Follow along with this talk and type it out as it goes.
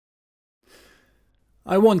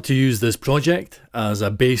I want to use this project as a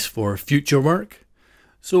base for future work,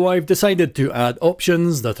 so I've decided to add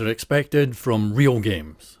options that are expected from real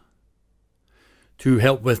games. To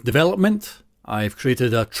help with development, I've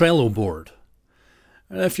created a Trello board.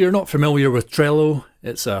 If you're not familiar with Trello,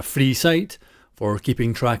 it's a free site for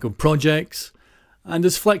keeping track of projects and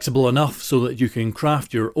is flexible enough so that you can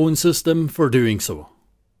craft your own system for doing so.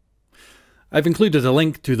 I've included a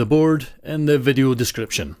link to the board in the video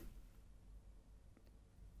description.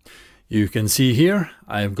 You can see here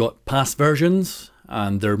I've got past versions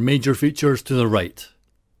and their major features to the right.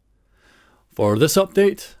 For this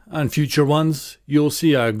update and future ones, you'll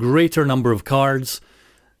see a greater number of cards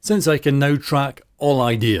since I can now track all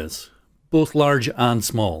ideas, both large and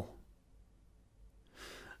small.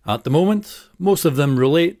 At the moment, most of them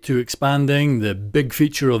relate to expanding the big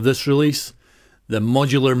feature of this release, the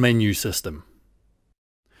modular menu system.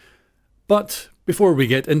 But before we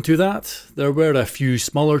get into that, there were a few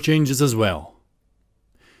smaller changes as well.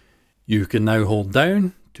 You can now hold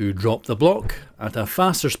down to drop the block at a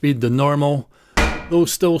faster speed than normal, though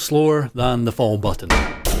still slower than the fall button.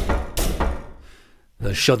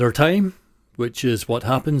 The shudder time, which is what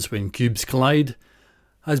happens when cubes collide,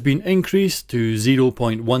 has been increased to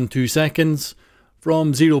 0.12 seconds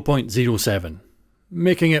from 0.07,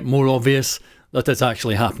 making it more obvious that it's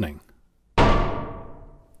actually happening.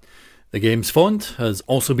 The game's font has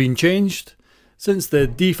also been changed, since the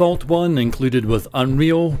default one included with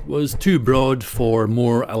Unreal was too broad for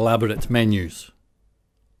more elaborate menus.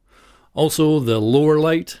 Also, the lower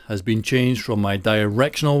light has been changed from my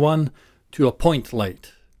directional one to a point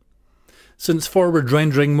light, since forward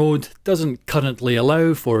rendering mode doesn't currently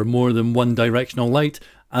allow for more than one directional light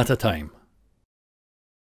at a time.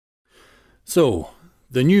 So,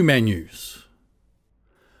 the new menus.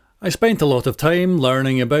 I spent a lot of time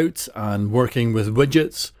learning about and working with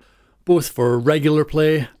widgets, both for regular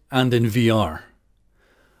play and in VR.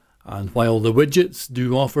 And while the widgets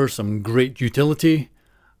do offer some great utility,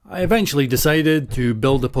 I eventually decided to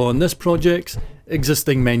build upon this project's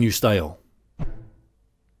existing menu style.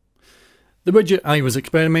 The widget I was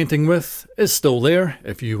experimenting with is still there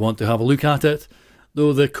if you want to have a look at it,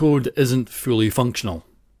 though the code isn't fully functional.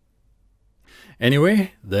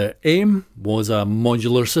 Anyway, the aim was a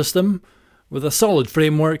modular system with a solid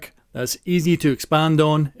framework that's easy to expand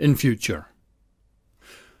on in future.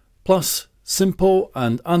 Plus, simple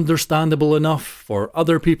and understandable enough for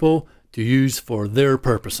other people to use for their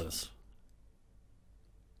purposes.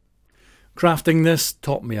 Crafting this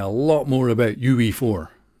taught me a lot more about v1.4,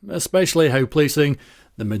 especially how placing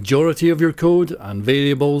the majority of your code and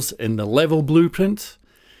variables in the level blueprint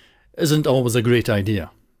isn't always a great idea.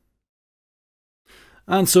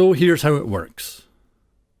 And so here's how it works.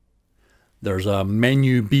 There's a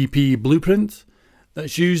menu BP blueprint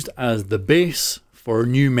that's used as the base for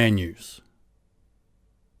new menus.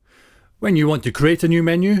 When you want to create a new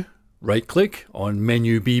menu, right-click on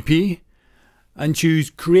Menu BP and choose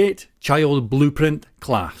Create Child Blueprint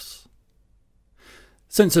Class.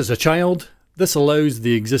 Since it's a child, this allows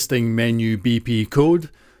the existing menu BP code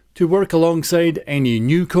to work alongside any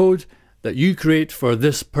new code that you create for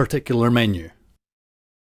this particular menu.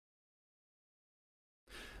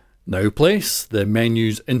 Now place the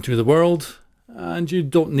menus into the world, and you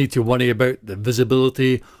don't need to worry about the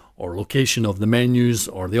visibility or location of the menus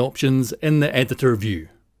or the options in the editor view.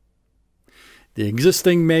 The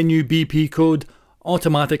existing menu BP code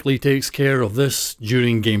automatically takes care of this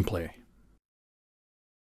during gameplay.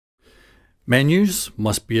 Menus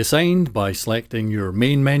must be assigned by selecting your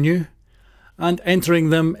main menu and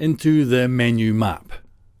entering them into the menu map.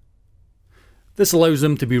 This allows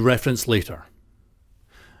them to be referenced later.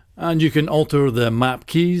 And you can alter the map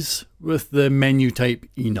keys with the menu type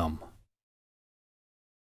enum.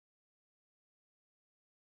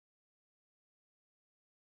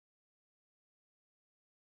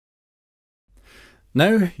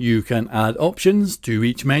 Now you can add options to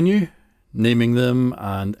each menu, naming them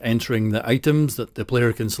and entering the items that the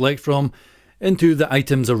player can select from into the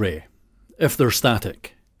items array, if they're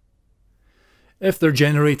static. If they're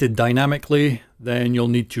generated dynamically, then you'll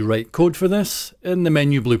need to write code for this in the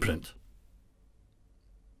menu blueprint.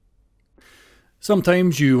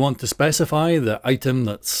 Sometimes you want to specify the item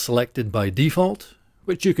that's selected by default,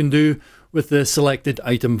 which you can do with the selected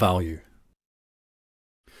item value.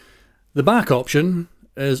 The back option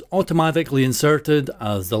is automatically inserted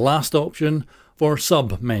as the last option for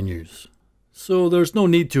sub-menus, so there's no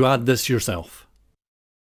need to add this yourself.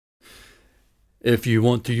 If you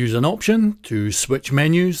want to use an option to switch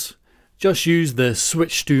menus, just use the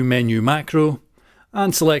Switch to Menu macro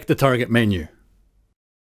and select the target menu.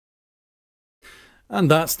 And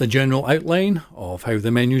that's the general outline of how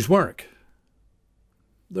the menus work.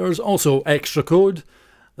 There's also extra code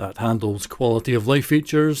that handles quality of life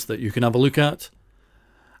features that you can have a look at.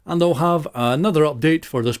 And I'll have another update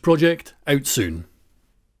for this project out soon.